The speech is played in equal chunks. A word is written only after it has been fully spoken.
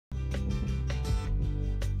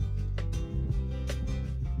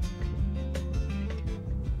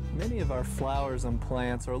Many of our flowers and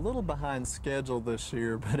plants are a little behind schedule this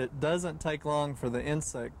year, but it doesn't take long for the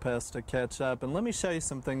insect pests to catch up. And let me show you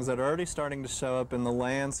some things that are already starting to show up in the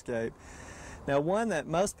landscape. Now, one that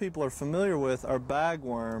most people are familiar with are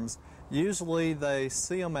bagworms. Usually they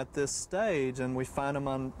see them at this stage, and we find them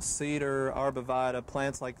on cedar, arborvitae,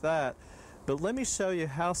 plants like that. But let me show you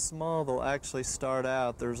how small they'll actually start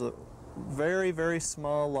out. There's a very, very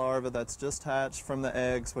small larva that's just hatched from the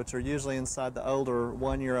eggs, which are usually inside the older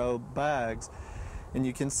one-year-old bags. And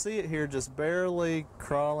you can see it here just barely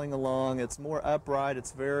crawling along. It's more upright.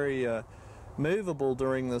 It's very movable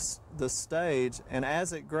during this stage. And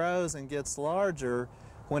as it grows and gets larger,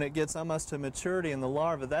 when it gets almost to maturity in the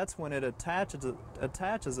larva, that's when it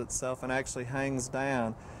attaches itself and actually hangs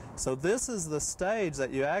down. So this is the stage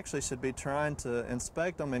that you actually should be trying to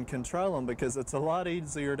inspect them and control them, because it's a lot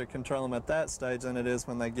easier to control them at that stage than it is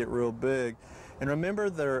when they get real big. And remember,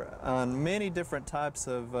 they're on many different types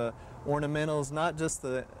of ornamentals, not just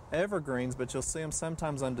the evergreens, but you'll see them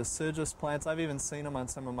sometimes on deciduous plants. I've even seen them on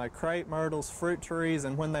some of my crepe myrtles, fruit trees,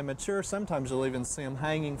 and when they mature, sometimes you'll even see them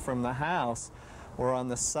hanging from the house or on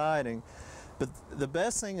the siding. But the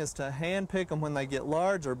best thing is to hand pick them when they get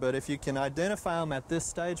larger, but if you can identify them at this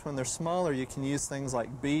stage when they're smaller, you can use things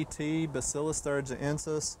like BT, Bacillus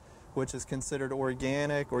thuringiensis, which is considered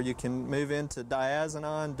organic, or you can move into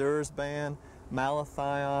diazinon, dursban,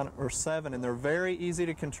 malathion, or 7, and they're very easy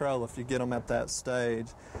to control if you get them at that stage.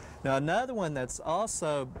 Now, another one that's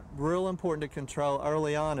also real important to control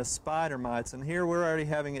early on is spider mites, and here we're already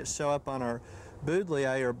having it show up on our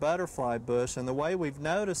Boudelier or butterfly bush, and the way we've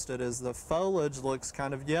noticed it is the foliage looks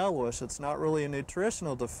kind of yellowish. It's not really a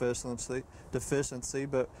nutritional deficiency,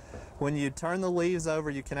 but when you turn the leaves over,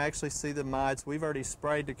 you can actually see the mites. We've already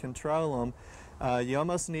sprayed to control them. You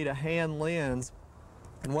almost need a hand lens.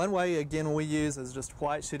 And one way, again, we use is just a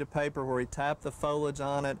white sheet of paper where we tap the foliage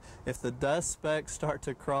on it. If the dust specks start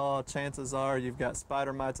to crawl, chances are you've got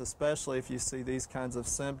spider mites, especially if you see these kinds of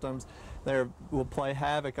symptoms. They will play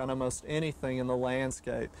havoc on almost anything in the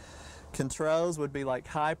landscape. Controls would be like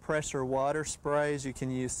high-pressure water sprays. You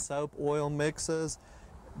can use soap oil mixes.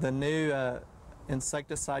 The new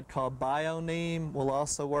insecticide called BioNeem will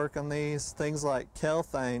also work on these. Things like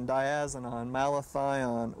kelthane, diazinon,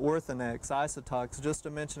 malathion, orthonex, isotox, just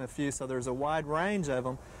to mention a few. So there's a wide range of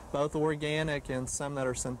them, both organic and some that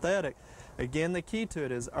are synthetic. Again, the key to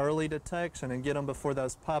it is early detection and get them before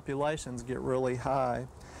those populations get really high.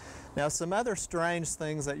 Now, some other strange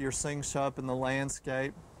things that you're seeing show up in the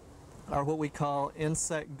landscape are what we call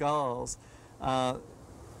insect galls.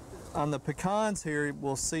 On the pecans here,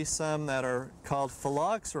 we'll see some that are called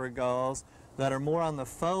phylloxera galls that are more on the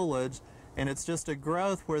foliage, and it's just a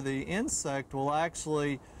growth where the insect will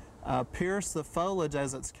actually pierce the foliage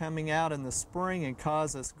as it's coming out in the spring and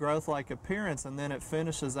cause this growth-like appearance, and then it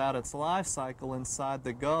finishes out its life cycle inside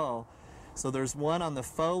the gall. So there's one on the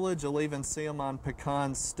foliage. You'll even see them on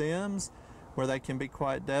pecan stems, where they can be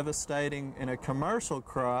quite devastating in a commercial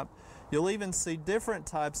crop. You'll even see different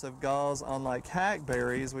types of galls on like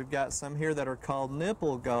hackberries. We've got some here that are called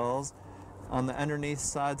nipple galls on the underneath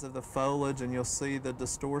sides of the foliage, and you'll see the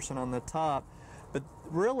distortion on the top. But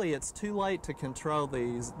really, it's too late to control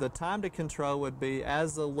these. The time to control would be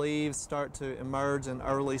as the leaves start to emerge in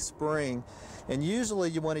early spring. And usually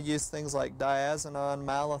you want to use things like diazinon,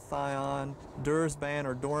 malathion, dursban,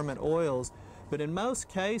 or dormant oils. But in most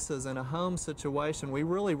cases, in a home situation, we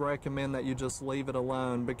really recommend that you just leave it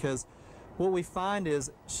alone, because what we find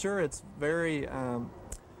is, sure, it's very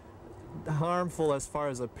harmful as far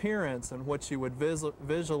as appearance and what you would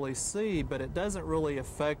visually see, but it doesn't really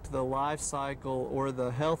affect the life cycle or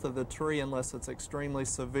the health of the tree unless it's extremely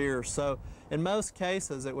severe. So in most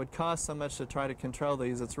cases, it would cost so much to try to control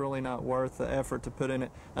these, it's really not worth the effort to put in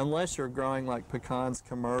it unless you're growing like pecans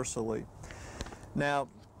commercially. Now,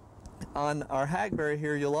 on our hackberry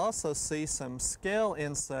here, you'll also see some scale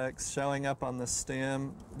insects showing up on the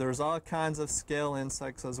stem. There's all kinds of scale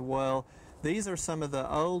insects as well. These are some of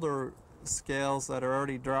the older scales that are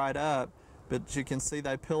already dried up, but you can see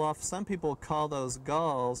they peel off. Some people call those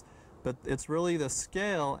galls, but it's really the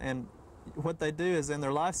scale, and what they do is in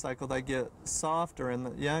their life cycle they get softer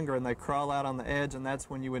and younger and they crawl out on the edge, and that's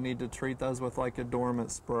when you would need to treat those with like a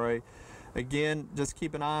dormant spray. Again, just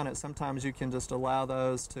keep an eye on it. Sometimes you can just allow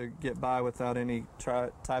those to get by without any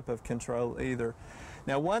type of control either.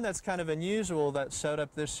 Now, one that's kind of unusual that showed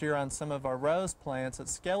up this year on some of our rose plants,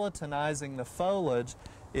 it's skeletonizing the foliage,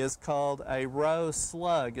 is called a rose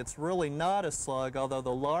slug. It's really not a slug, although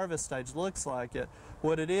the larva stage looks like it.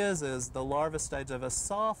 What it is the larva stage of a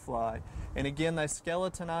sawfly. And again, they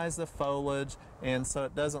skeletonize the foliage, and so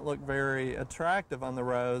it doesn't look very attractive on the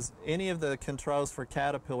rose. Any of the controls for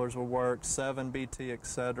caterpillars will work, 7BT,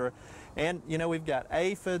 etc. And you know, we've got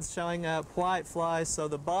aphids showing up, whiteflies, so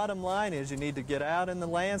the bottom line is you need to get out in the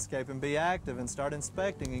landscape and be active and start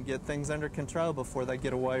inspecting and get things under control before they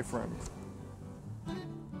get away from you.